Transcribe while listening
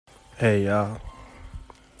Hey y'all,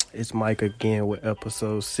 it's Mike again with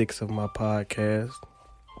episode 6 of my podcast.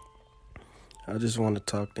 I just want to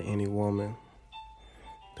talk to any woman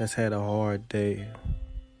that's had a hard day,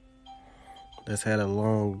 that's had a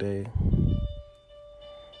long day,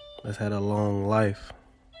 that's had a long life.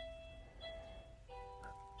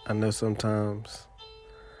 I know sometimes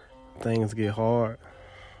things get hard,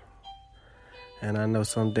 and I know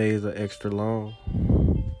some days are extra long.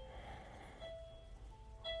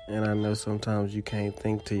 And I know sometimes you can't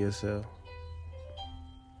think to yourself.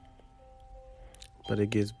 But it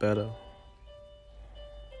gets better.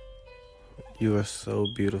 You are so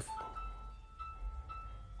beautiful.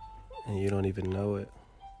 And you don't even know it.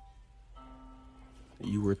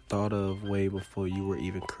 You were thought of way before you were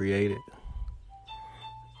even created.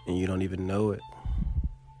 And you don't even know it.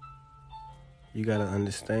 You gotta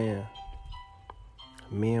understand,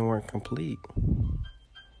 men weren't complete.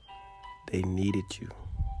 They needed you.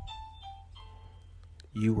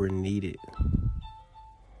 You were needed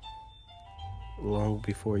long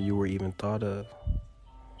before you were even thought of.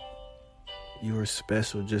 You are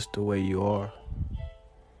special just the way you are.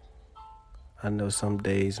 I know some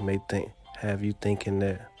days may have you thinking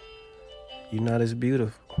that you're not as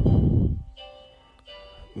beautiful.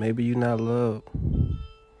 Maybe you're not loved.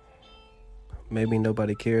 Maybe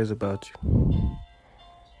nobody cares about you.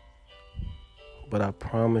 But I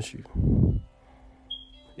promise you,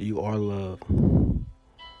 you are loved.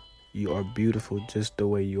 You are beautiful just the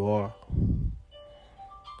way you are.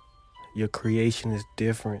 Your creation is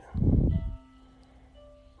different.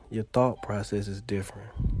 Your thought process is different.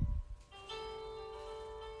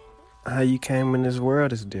 How you came in this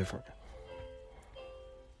world is different.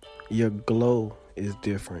 Your glow is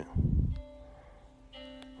different.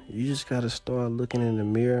 You just gotta start looking in the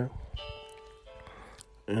mirror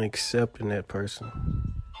and accepting that person.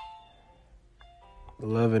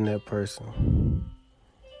 Loving that person.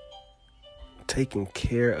 Taking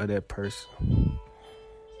care of that person.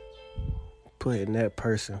 Putting that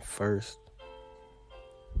person first.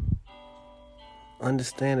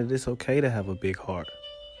 Understand that it's okay to have a big heart.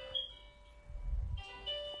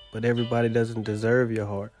 But everybody doesn't deserve your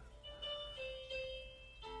heart.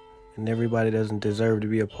 And everybody doesn't deserve to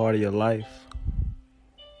be a part of your life.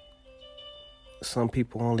 Some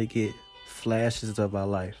people only get flashes of our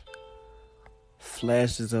life.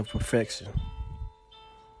 Flashes of perfection.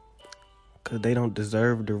 Because they don't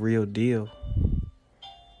deserve the real deal.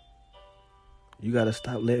 You got to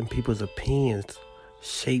stop letting people's opinions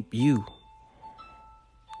shape you.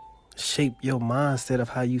 Shape your mindset of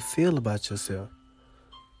how you feel about yourself.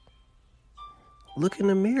 Look in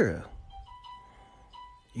the mirror.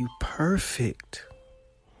 You perfect.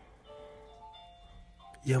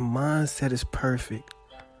 Your mindset is perfect.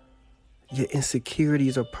 Your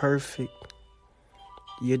insecurities are perfect.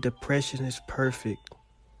 Your depression is perfect.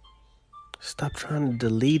 Stop trying to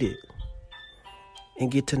delete it and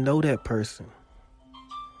get to know that person.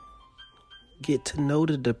 Get to know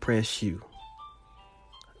the depressed you.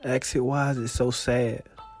 Ask it, why is it so sad?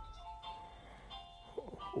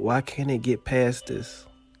 Why can't it get past this?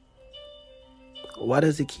 Why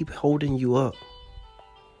does it keep holding you up?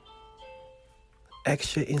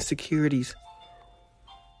 Ask your insecurities.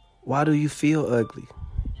 Why do you feel ugly?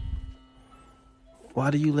 Why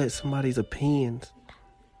do you let somebody's opinions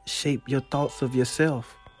shape your thoughts of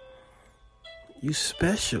yourself? You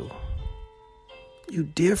special. You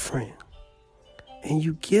different. And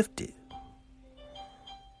you gifted.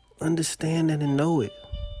 Understand it and know it.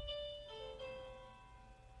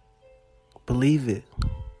 Believe it.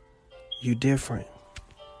 You different.